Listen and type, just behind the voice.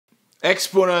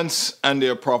Exponents and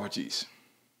their properties.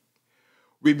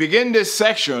 We begin this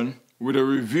section with a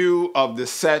review of the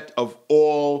set of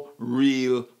all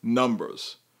real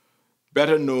numbers,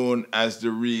 better known as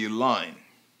the real line.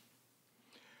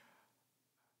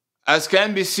 As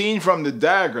can be seen from the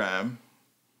diagram,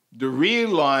 the real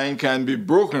line can be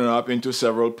broken up into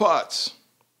several parts.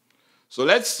 So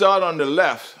let's start on the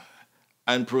left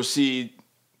and proceed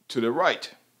to the right.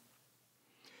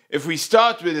 If we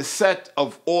start with a set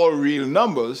of all real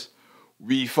numbers,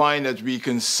 we find that we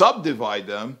can subdivide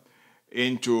them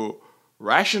into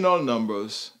rational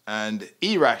numbers and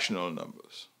irrational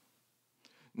numbers.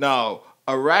 Now,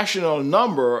 a rational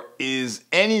number is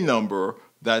any number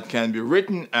that can be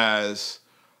written as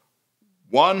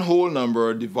one whole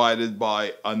number divided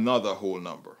by another whole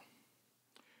number.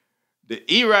 The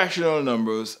irrational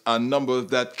numbers are numbers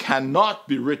that cannot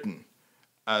be written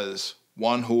as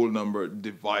one whole number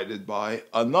divided by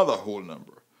another whole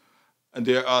number. And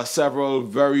there are several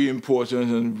very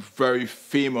important and very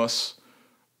famous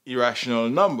irrational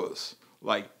numbers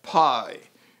like pi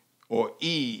or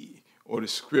e or the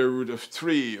square root of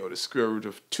 3 or the square root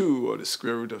of 2 or the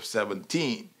square root of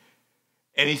 17.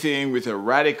 Anything with a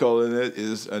radical in it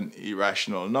is an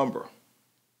irrational number.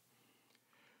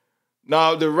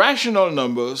 Now, the rational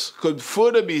numbers could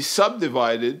further be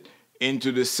subdivided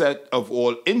into the set of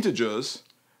all integers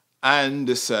and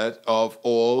the set of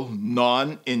all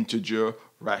non-integer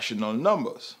rational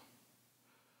numbers.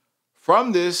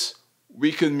 From this,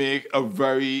 we can make a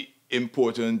very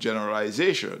important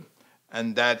generalization,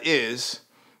 and that is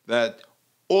that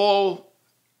all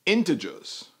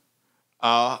integers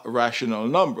are rational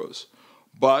numbers,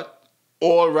 but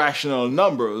all rational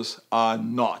numbers are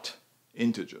not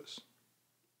integers.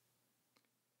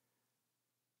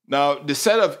 Now, the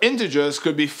set of integers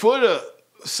could be further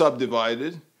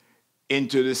subdivided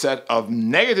into the set of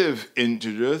negative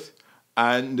integers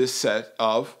and the set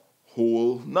of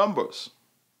whole numbers.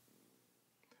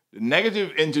 The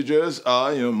negative integers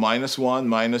are, -1,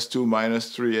 -2,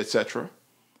 -3, etc.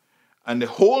 And the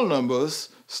whole numbers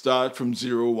start from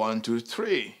 0, 1, 2,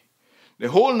 3. The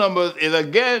whole numbers is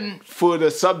again further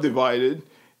subdivided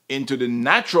into the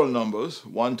natural numbers,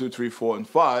 1, 2, 3, 4, and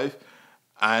 5,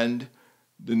 and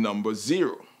the number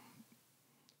 0.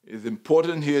 It's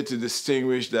important here to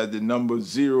distinguish that the number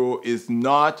 0 is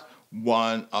not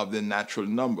one of the natural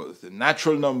numbers. The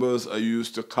natural numbers are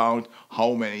used to count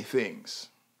how many things.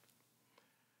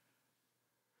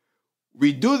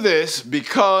 We do this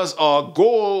because our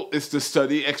goal is to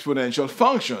study exponential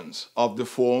functions of the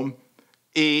form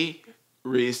a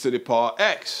raised to the power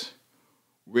x,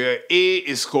 where a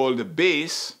is called the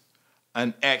base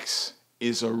and x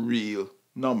is a real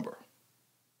number.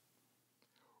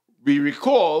 We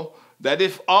recall that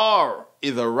if r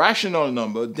is a rational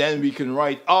number, then we can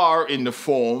write r in the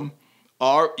form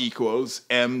r equals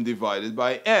m divided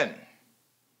by n.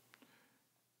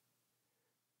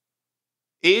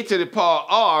 A to the power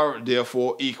r,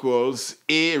 therefore, equals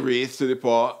a raised to the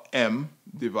power m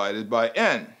divided by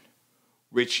n,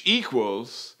 which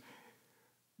equals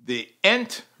the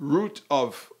nth root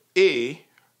of a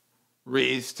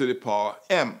raised to the power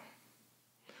m.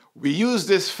 We use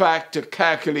this fact to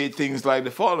calculate things like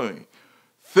the following: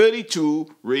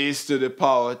 32 raised to the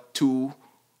power 2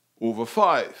 over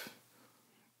 5.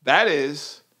 That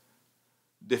is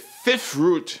the fifth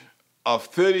root of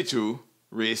 32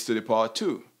 raised to the power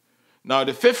 2. Now,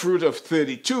 the fifth root of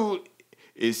 32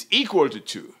 is equal to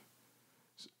 2.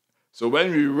 So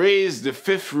when we raise the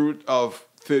fifth root of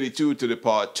 32 to the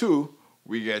power 2,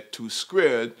 we get 2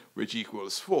 squared, which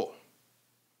equals 4.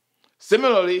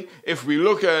 Similarly, if we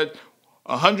look at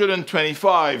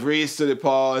 125 raised to the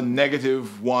power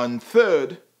negative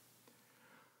 1/3,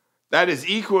 that is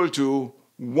equal to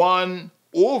 1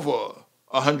 over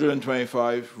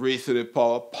 125 raised to the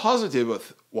power positive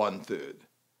 1/3,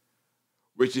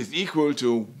 which is equal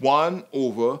to 1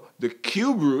 over the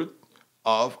cube root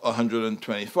of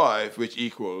 125, which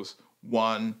equals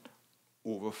 1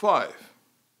 over 5.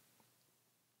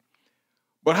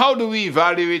 But how do we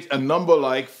evaluate a number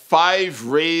like 5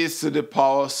 raised to the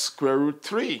power square root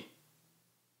 3?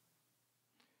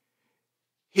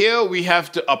 Here we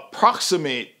have to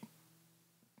approximate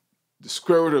the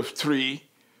square root of 3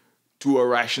 to a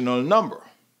rational number.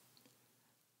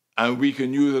 And we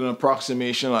can use an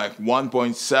approximation like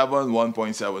 1.7,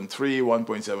 1.73,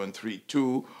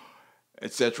 1.732,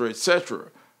 etc.,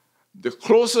 etc. The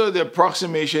closer the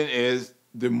approximation is,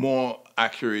 the more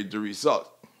accurate the result.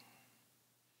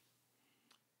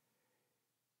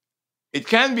 It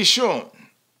can be shown,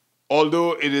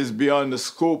 although it is beyond the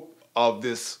scope of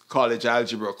this college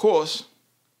algebra course,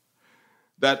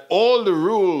 that all the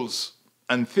rules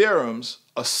and theorems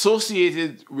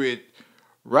associated with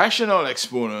rational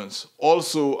exponents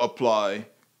also apply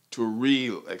to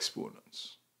real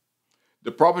exponents.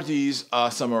 The properties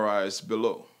are summarized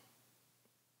below.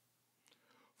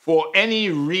 For any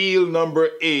real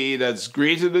number a that's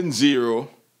greater than 0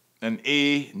 and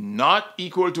a not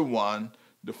equal to 1,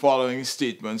 the following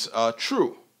statements are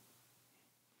true.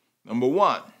 Number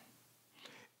 1,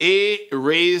 a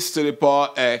raised to the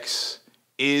power x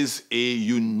is a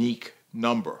unique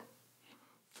number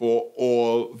for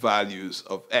all values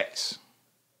of x.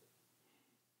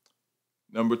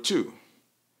 Number 2,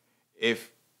 if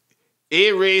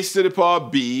a raised to the power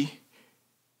b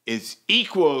is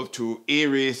equal to a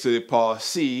raised to the power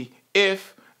c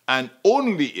if and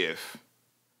only if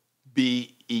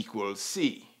b equals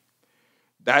c.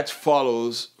 That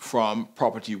follows from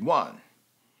property 1,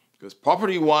 because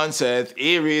property 1 says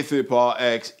a raised to the power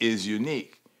x is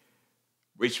unique,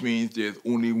 which means there's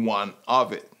only one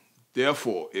of it.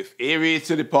 Therefore, if a raised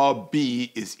to the power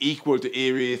b is equal to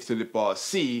a raised to the power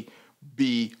c,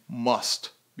 b must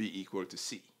be equal to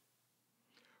c.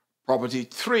 Property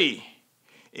 3,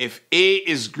 if a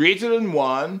is greater than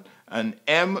 1 and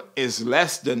m is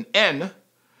less than n,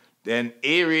 then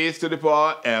a raised to the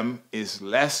power m is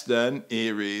less than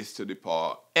a raised to the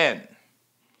power n.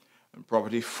 And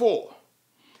property 4,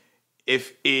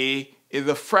 if a is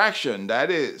a fraction,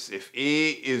 that is, if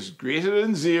a is greater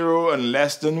than 0 and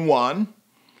less than 1,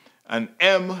 and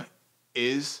m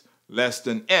is less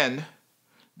than n,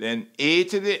 then a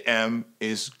to the m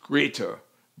is greater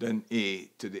than a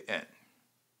to the n.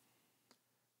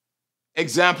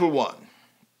 Example 1.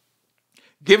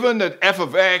 Given that f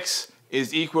of x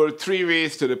is equal to 3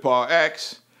 raised to the power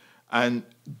x, and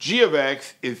g of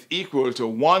x is equal to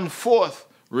 1/4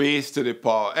 raised to the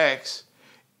power x,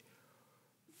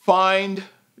 find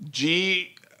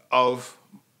g of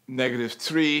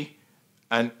 -3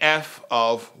 and f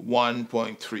of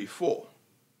 1.34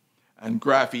 and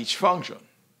graph each function.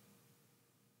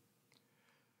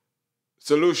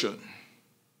 Solution.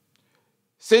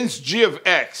 Since g of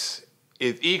x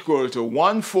is equal to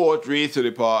 1/4 raised to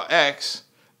the power x,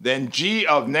 then g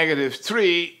of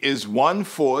 -3 is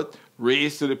 1/4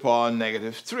 raised to the power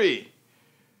 -3.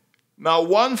 Now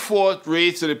 1/4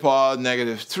 raised to the power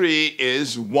 -3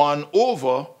 is 1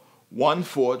 over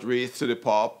 1/4 raised to the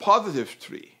power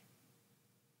 +3.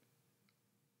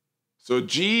 So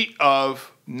g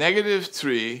of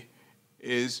 -3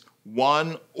 is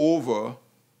 1 over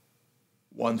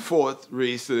 1/4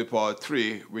 raised to the power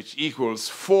 3, which equals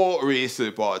 4 raised to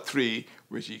the power 3,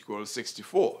 which equals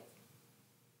 64.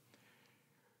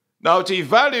 Now to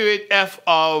evaluate f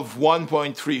of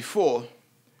 1.34,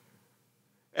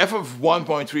 f of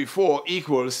 1.34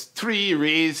 equals 3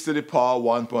 raised to the power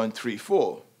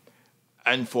 1.34.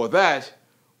 And for that,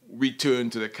 we turn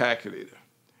to the calculator.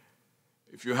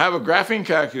 If you have a graphing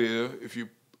calculator,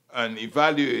 and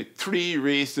evaluate 3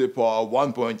 raised to the power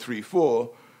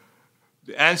 1.34,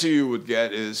 the answer you would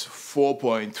get is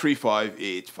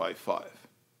 4.35855.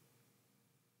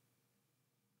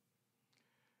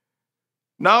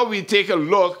 Now we take a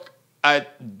look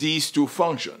at these two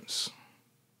functions.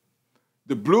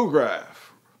 The blue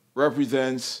graph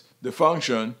represents the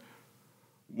function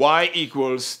y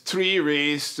equals 3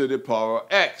 raised to the power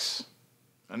x.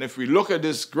 And if we look at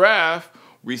this graph,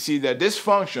 we see that this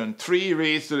function, 3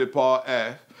 raised to the power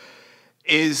f,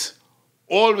 is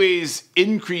always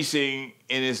increasing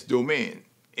in its domain.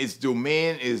 Its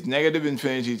domain is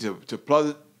 -infinity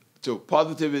to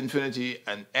positive infinity,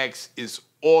 and x is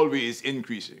always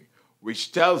increasing,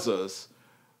 which tells us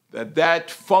that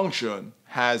that function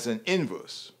has an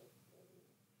inverse.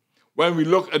 When we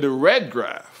look at the red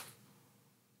graph,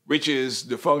 which is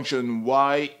the function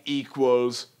y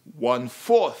equals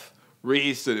 1/4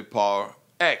 raised to the power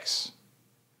x,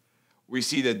 we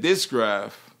see that this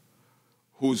graph,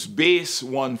 whose base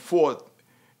 1/4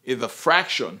 is a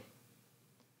fraction,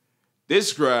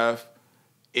 this graph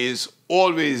is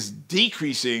always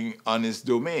decreasing on its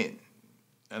domain.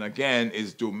 And again,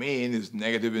 its domain is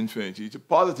 -infinity to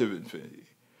positive infinity.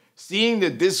 Seeing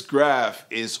that this graph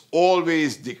is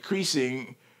always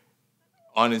decreasing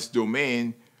on its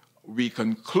domain, we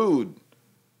conclude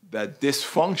that this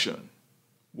function,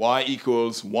 y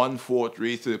equals 1/4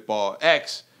 raised to the power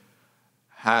x,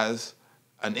 has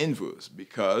an inverse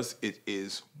because it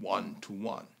is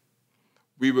 1-to-1.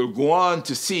 We will go on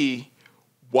to see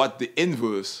what the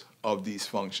inverse of these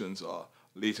functions are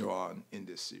later on in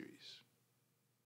this series.